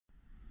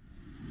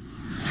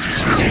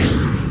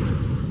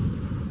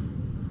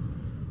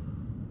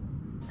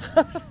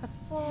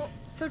Well,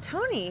 So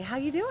Toni, how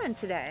you doing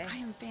today? I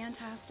am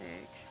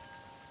fantastic.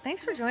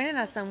 Thanks for joining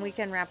us on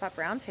Weekend Wrap Up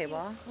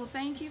Roundtable. Well,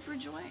 thank you for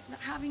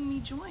having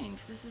me join,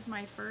 because this is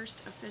my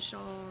first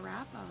official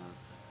wrap-up,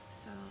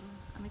 so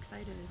I'm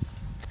excited.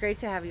 It's great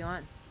to have you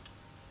on.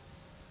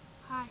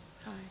 hi.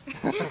 Hi.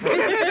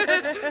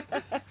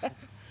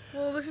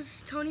 Well, this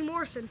is Toni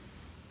Morrison.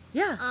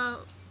 Yeah.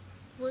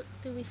 What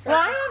do we start?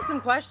 Well, I have some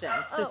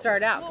questions to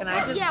start out. Can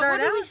I just start what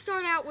out? do we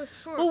start out with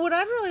first? Well, what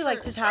I'd really like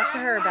to talk to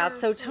her about,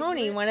 so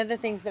Toni, one of the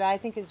things that I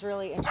think is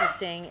really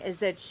interesting is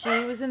that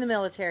she was in the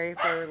military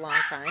for a long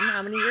time.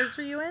 How many years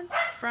were you in?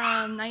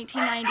 From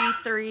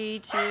 1993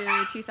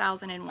 to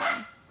 2001.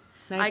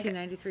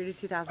 1993 to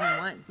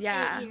 2001.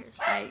 Yeah. 8 years.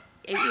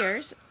 8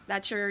 years.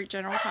 That's your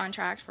general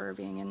contract for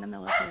being in the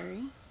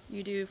military.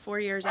 You do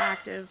 4 years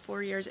active,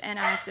 4 years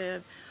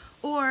inactive,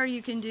 or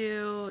you can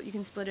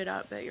split it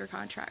up at your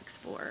contracts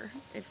for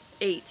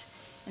 8.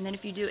 And then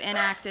if you do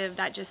inactive,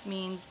 that just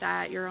means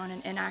that you're on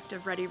an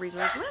inactive ready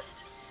reserve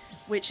list,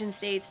 which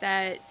states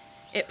that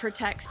it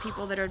protects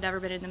people that have never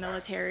been in the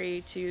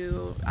military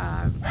to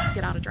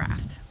get out of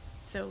draft.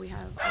 So we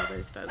have all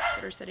those folks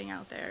that are sitting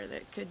out there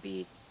that could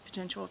be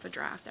potential if a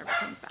draft ever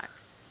comes back.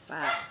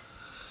 Wow.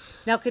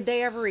 Now, could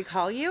they ever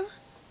recall you?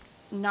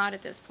 Not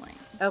at this point.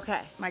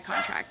 Okay. My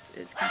contract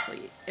is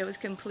complete. It was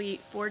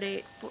complete 4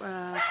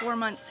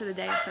 months to the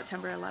day of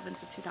September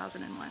 11th of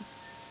 2001.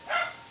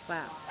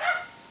 Wow.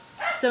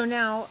 So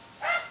now,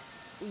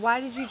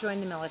 why did you join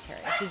the military?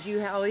 Did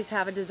you always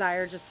have a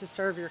desire just to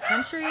serve your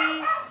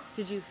country?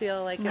 Did you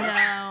feel like it was...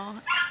 No.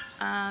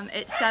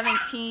 At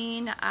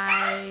 17,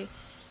 I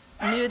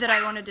knew that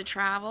I wanted to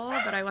travel,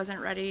 but I wasn't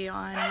ready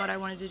on what I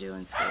wanted to do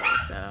in school.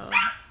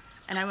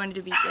 And I wanted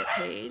to get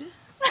paid.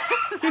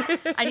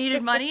 I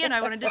needed money and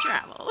I wanted to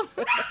travel.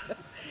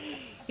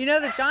 You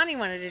know that Johnny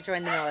wanted to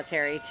join the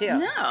military too.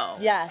 No.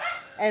 Yes,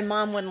 and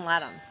Mom wouldn't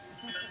let him.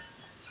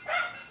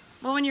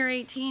 Well, when you're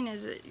 18,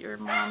 is it your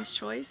mom's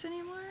choice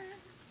anymore?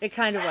 It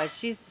kind of was.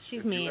 She's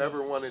If mean. you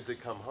ever wanted to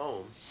come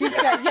home. She's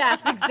got, yes,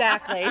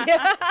 exactly.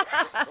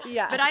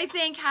 Yeah. But I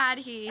think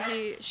had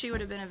she would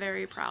have been a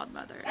very proud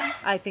mother.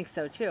 I think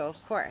so too, of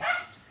course.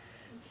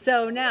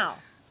 So now,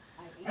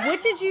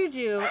 what did you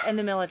do in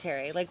the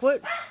military? Like,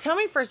 what? Tell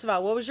me first of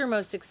all, what was your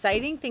most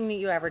exciting thing that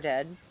you ever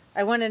did?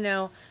 I want to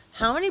know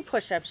how many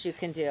push-ups you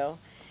can do,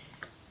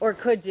 or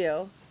could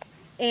do,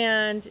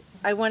 and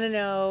I want to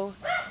know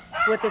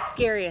what the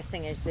scariest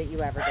thing is that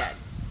you ever did.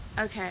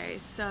 Okay,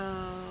 so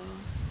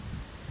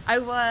I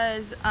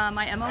was,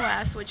 my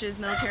MOS, which is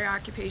Military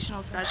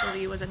Occupational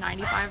Specialty, was a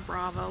 95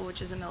 Bravo,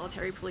 which is a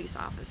military police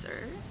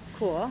officer.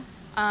 Cool.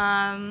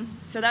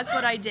 So that's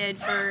what I did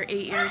for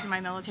 8 years of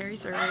my military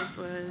service,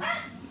 was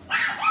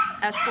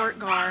escort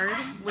guard.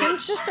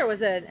 Tim's sister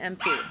was an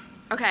MP.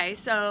 Okay,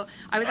 so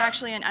I was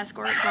actually an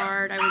escort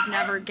guard. I was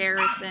never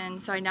garrison,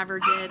 so I never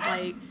did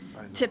like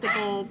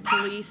typical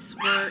police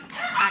work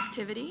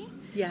activity.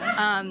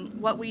 Yeah.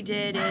 What we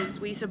did is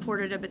we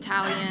supported a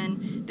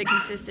battalion that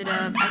consisted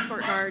of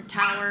escort guard,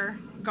 tower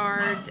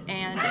guards,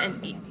 and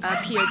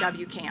a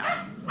POW camp.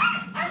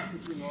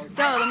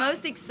 So the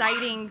most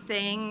exciting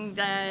thing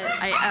that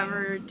I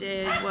ever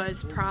did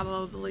was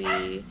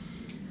probably,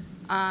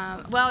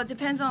 well, it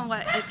depends on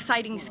what,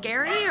 exciting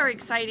scary or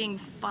exciting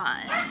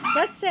fun?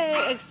 Let's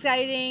say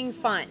exciting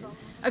fun.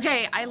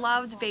 Okay, I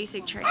loved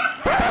basic training.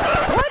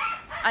 What?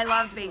 I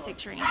loved basic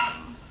training.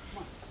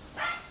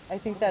 I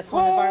think that's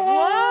one of our...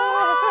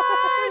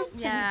 What?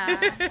 Yeah.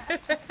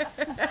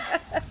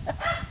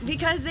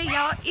 Because they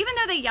yelled, even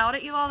though they yelled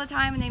at you all the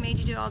time and they made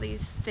you do all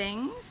these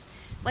things,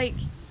 like,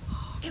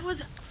 it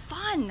was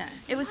fun.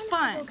 It was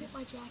fun. Go get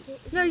my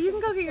jacket. No, you can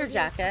go get your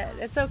jacket.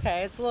 It's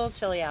okay. It's a little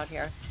chilly out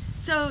here.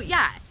 So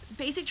yeah,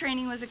 basic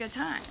training was a good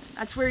time.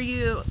 That's where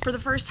you, for the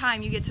first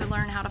time, you get to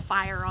learn how to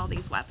fire all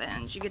these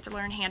weapons. You get to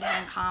learn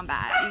hand-to-hand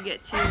combat. You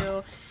get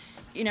to,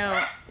 you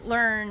know,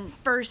 learn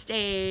first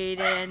aid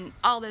and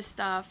all this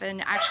stuff.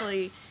 And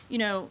actually, you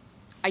know,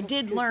 I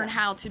did learn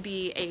how to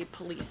be a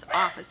police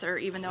officer,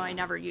 even though I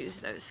never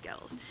used those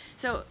skills.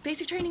 So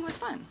basic training was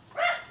fun,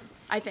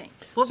 I think.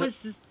 What was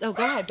this? Oh,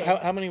 go ahead, babe.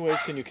 How many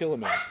ways can you kill a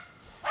man?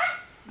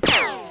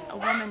 A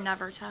woman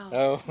never tells.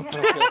 Oh, okay.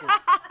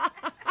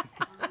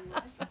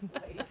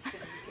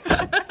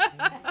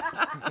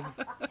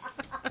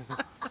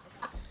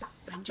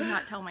 I do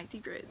not tell my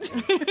secrets.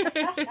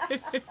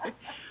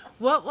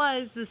 What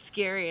was the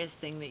scariest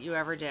thing that you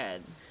ever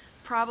did?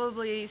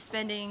 Probably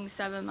spending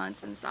 7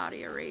 months in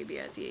Saudi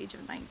Arabia at the age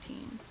of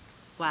 19.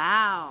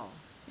 Wow.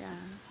 Yeah.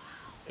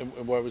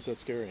 And why was that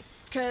scary?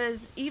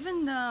 Because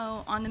even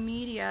though on the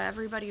media,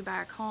 everybody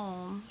back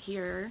home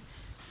here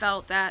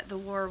felt that the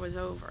war was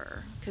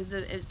over, because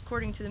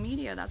according to the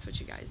media, that's what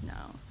you guys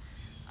know.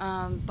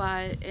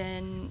 But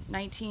in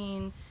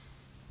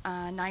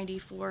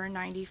 1994 and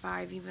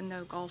 95, even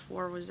though Gulf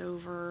War was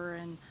over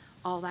and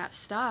all that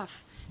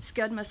stuff,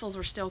 Scud missiles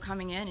were still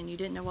coming in and you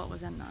didn't know what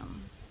was in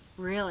them.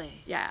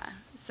 Really? Yeah.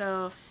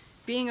 So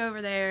being over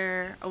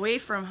there, away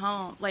from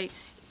home, like,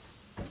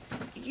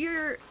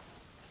 you're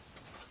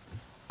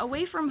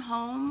away from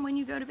home when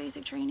you go to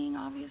basic training.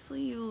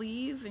 Obviously, you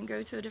leave and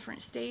go to a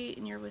different state,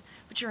 and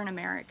but you're in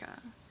America,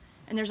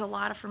 and there's a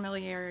lot of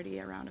familiarity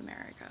around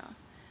America.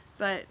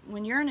 But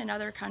when you're in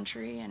another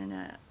country and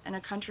in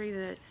a country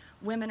that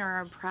women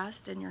are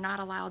oppressed and you're not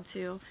allowed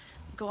to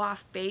go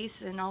off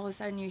base, and all of a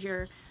sudden you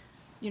hear,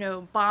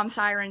 bomb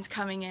sirens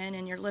coming in,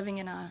 and you're living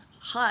in a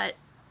hut,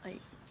 like,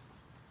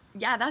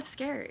 yeah, that's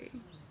scary.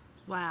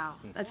 Wow.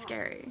 That's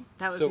scary.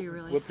 That would So be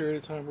really what scary.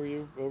 period of time were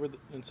you over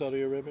in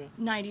Saudi Arabia?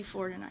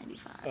 94 to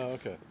 95. Oh,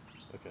 okay.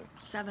 Okay.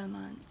 7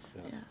 months.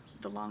 Yeah. Yeah.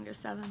 The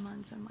longest 7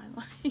 months in my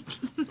life.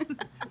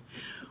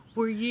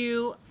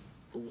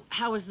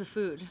 How was the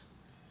food?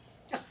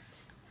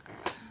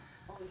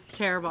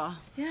 Terrible.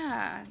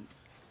 Yeah.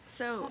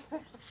 So,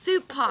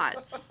 soup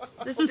pots,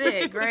 this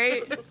big,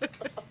 right?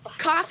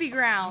 Coffee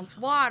grounds,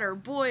 water,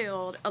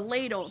 boiled, a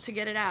ladle to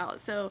get it out.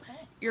 So,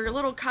 your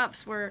little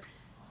cups were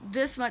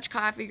this much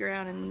coffee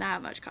ground and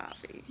that much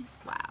coffee.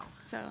 Wow.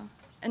 So,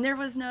 and there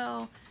was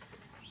no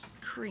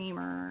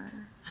creamer,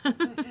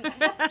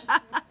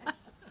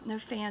 no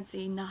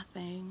fancy,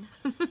 nothing.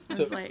 It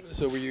was like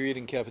So were you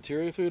eating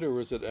cafeteria food or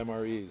was it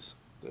MREs?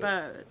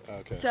 both.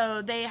 Okay.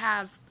 So they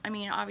have,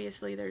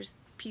 obviously there's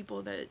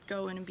people that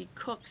go in and be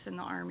cooks in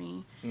the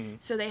Army. Mm-hmm.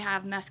 So they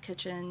have mess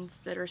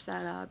kitchens that are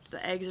set up.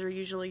 The eggs are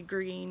usually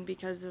green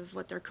because of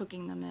what they're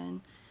cooking them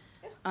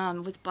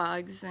in, with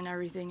bugs and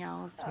everything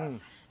else.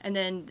 And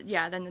then,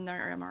 then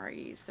there are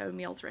MREs, so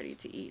meals ready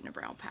to eat in a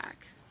brown pack,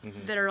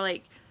 that are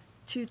like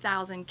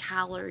 2,000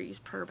 calories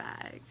per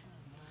bag.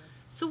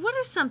 So what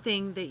is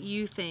something that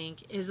you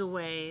think is a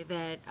way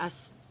that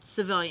us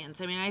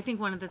civilians, I think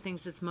one of the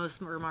things that's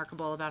most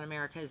remarkable about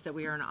America is that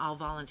we are an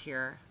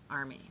all-volunteer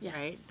army, Yes.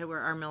 right? That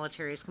our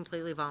military is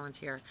completely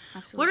volunteer.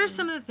 Absolutely. What are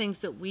some of the things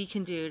that we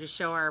can do to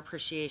show our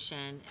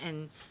appreciation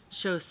and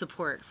show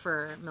support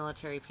for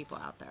military people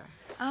out there?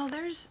 Oh,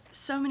 there's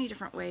so many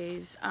different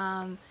ways.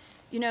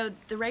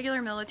 The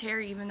regular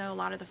military, even though a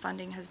lot of the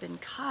funding has been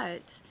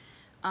cut,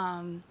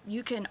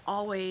 you can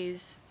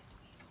always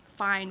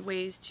find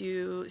ways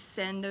to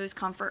send those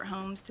comfort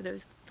homes to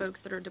those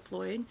folks that are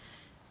deployed.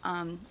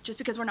 Just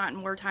because we're not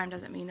in wartime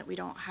doesn't mean that we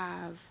don't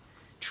have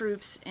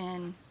troops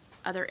in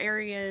other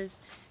areas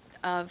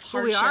of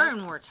Well, hardship. we are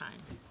in wartime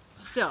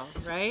still,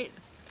 right?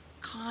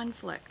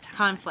 Conflict time.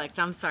 Conflict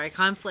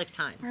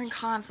time. We're in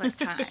conflict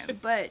time.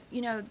 But,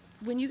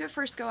 when you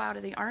first go out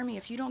of the Army,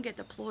 if you don't get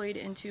deployed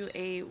into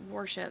a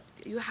warship,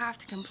 you have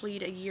to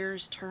complete a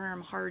year's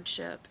term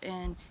hardship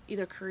in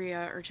either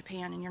Korea or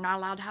Japan, and you're not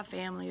allowed to have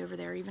family over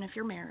there, even if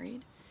you're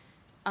married.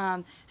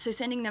 So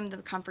sending them to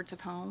the comforts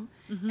of home,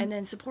 and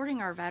then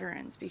supporting our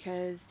veterans,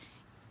 because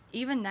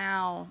even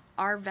now,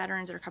 our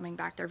veterans that are coming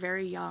back, they're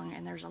very young,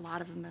 and there's a lot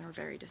of them that are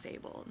very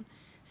disabled.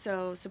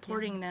 So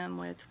supporting them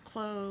with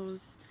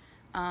clothes,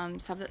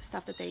 stuff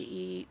that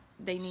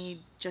they need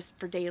just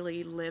for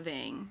daily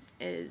living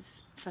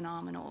is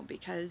phenomenal,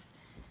 because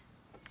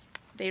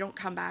they don't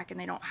come back and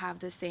they don't have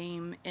the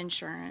same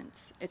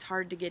insurance. It's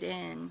hard to get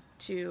in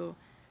to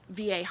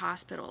VA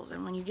hospitals,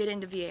 and when you get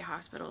into VA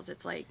hospitals,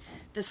 it's like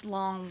this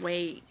long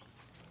wait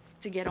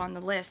to get on the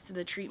list to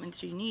the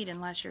treatments you need,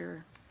 unless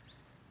you're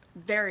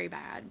very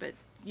bad. But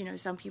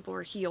some people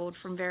are healed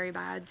from very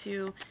bad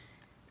to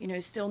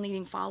still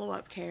needing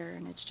follow-up care,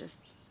 and it's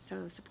just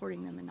so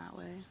supporting them in that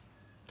way.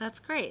 That's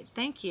great.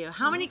 Thank you.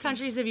 How many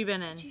countries have you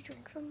been in? Do you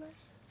drink from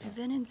this? I've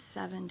been in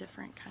 7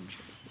 different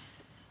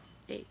countries.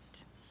 8.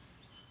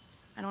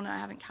 I don't know, I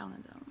haven't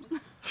counted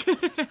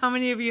them. How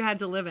many of you had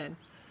to live in?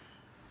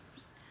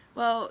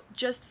 Well,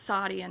 just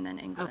Saudi and then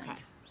England. Okay.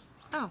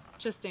 Oh,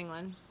 just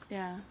England.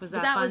 Yeah. Was But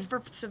that that fun? was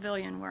for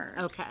civilian work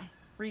Okay.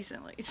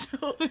 recently.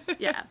 So,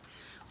 yeah.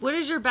 What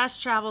is your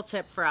best travel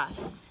tip for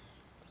us?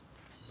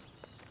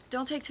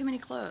 Don't take too many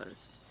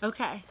clothes.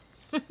 Okay.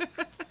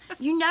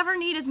 You never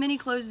need as many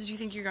clothes as you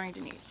think you're going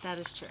to need. That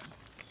is true.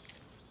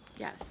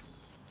 Yes.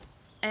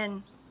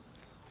 And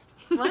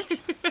what?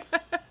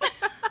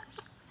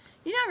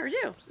 You never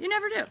do. You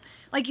never do.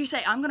 Like you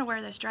say, I'm going to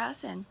wear this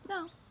dress, and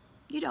no,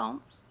 you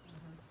don't.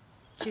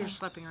 So you're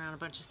schlepping around a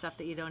bunch of stuff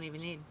that you don't even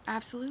need.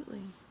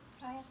 Absolutely.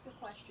 Can I ask a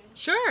question?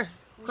 Sure.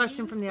 When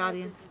Question you from the said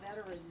audience. that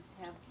the veterans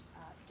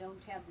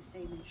don't have the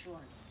same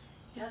insurance.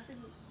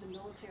 Doesn't the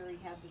military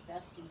have the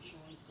best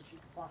insurance that you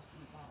could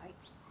possibly buy?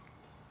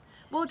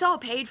 Well, it's all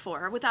paid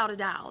for, without a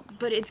doubt,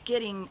 but it's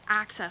getting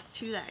access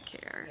to that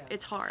care. Yeah.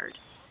 It's hard.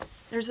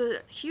 There's a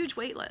huge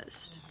wait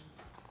list.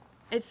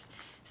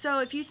 So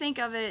if you think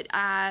of it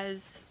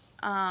as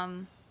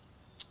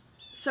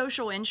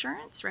social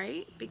insurance,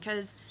 right?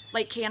 Because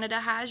like Canada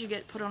has, you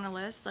get put on a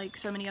list. Like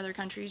so many other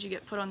countries, you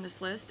get put on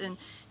this list, and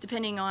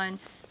depending on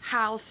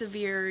how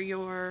severe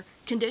your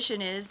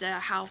condition is, to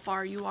how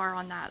far you are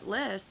on that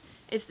list,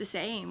 it's the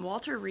same.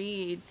 Walter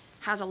Reed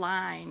has a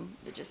line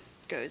that just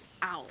goes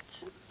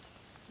out.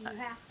 Do you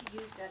have to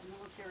use that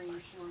military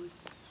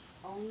insurance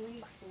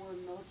only for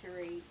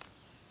military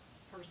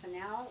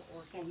personnel,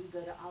 or can you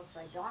go to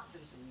outside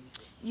doctors and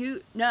use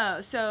it?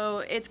 No, so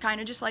it's kind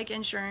of just like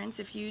insurance.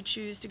 If you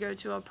choose to go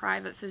to a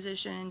private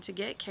physician to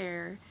get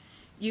care,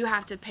 you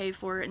have to pay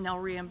for it and they'll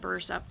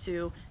reimburse up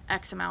to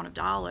X amount of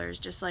dollars.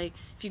 Just like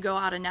if you go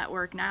out of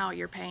network now,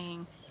 you're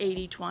paying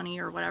 80/20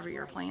 or whatever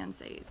your plan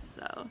states.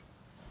 So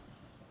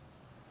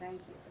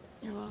Thank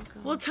you. you're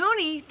welcome. Well,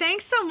 Toni,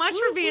 thanks so much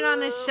for being on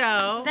the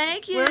show.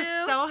 Thank you.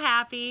 We're so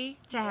happy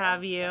to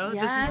have you. This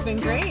has Yes. been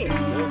great.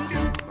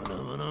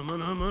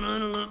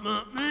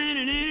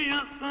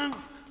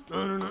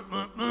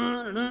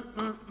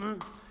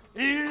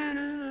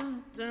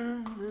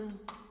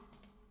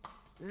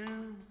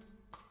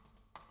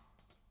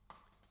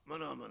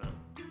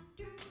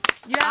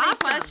 You have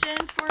Awesome. any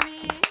questions for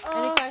me?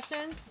 Any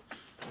questions?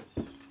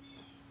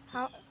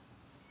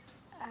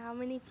 How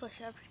many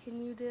push-ups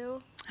can you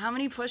do? How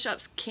many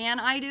push-ups can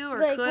I do or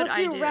Like, could what's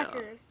I your do?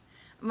 record?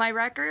 My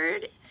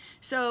record?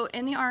 So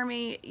in the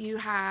Army, you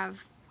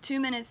have 2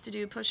 minutes to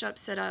do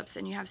push-ups, sit-ups,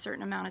 and you have a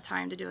certain amount of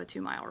time to do a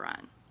 2-mile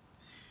run.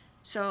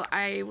 So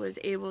I was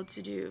able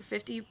to do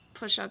 50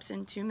 push-ups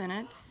in 2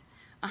 minutes,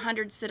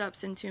 100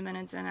 sit-ups in 2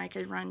 minutes, and I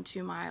could run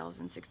 2 miles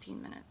in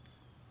 16 minutes.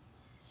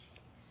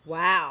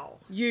 Wow.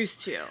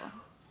 Used to.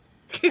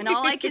 And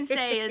all I can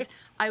say is,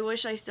 I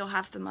wish I still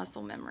have the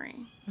muscle memory.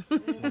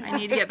 I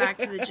need to get back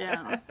to the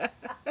gym.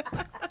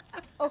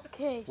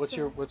 Okay. What's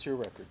your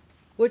record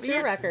What's your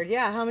Yeah. record?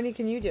 Yeah, how many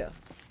can you do?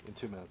 in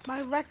 2 minutes?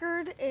 My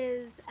record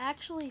is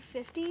actually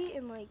 50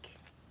 in like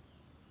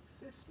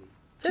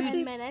 50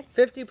 10 minutes.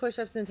 50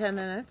 push-ups in 10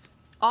 minutes.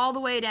 All the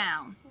way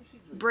down.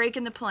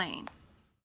 Breaking the plane.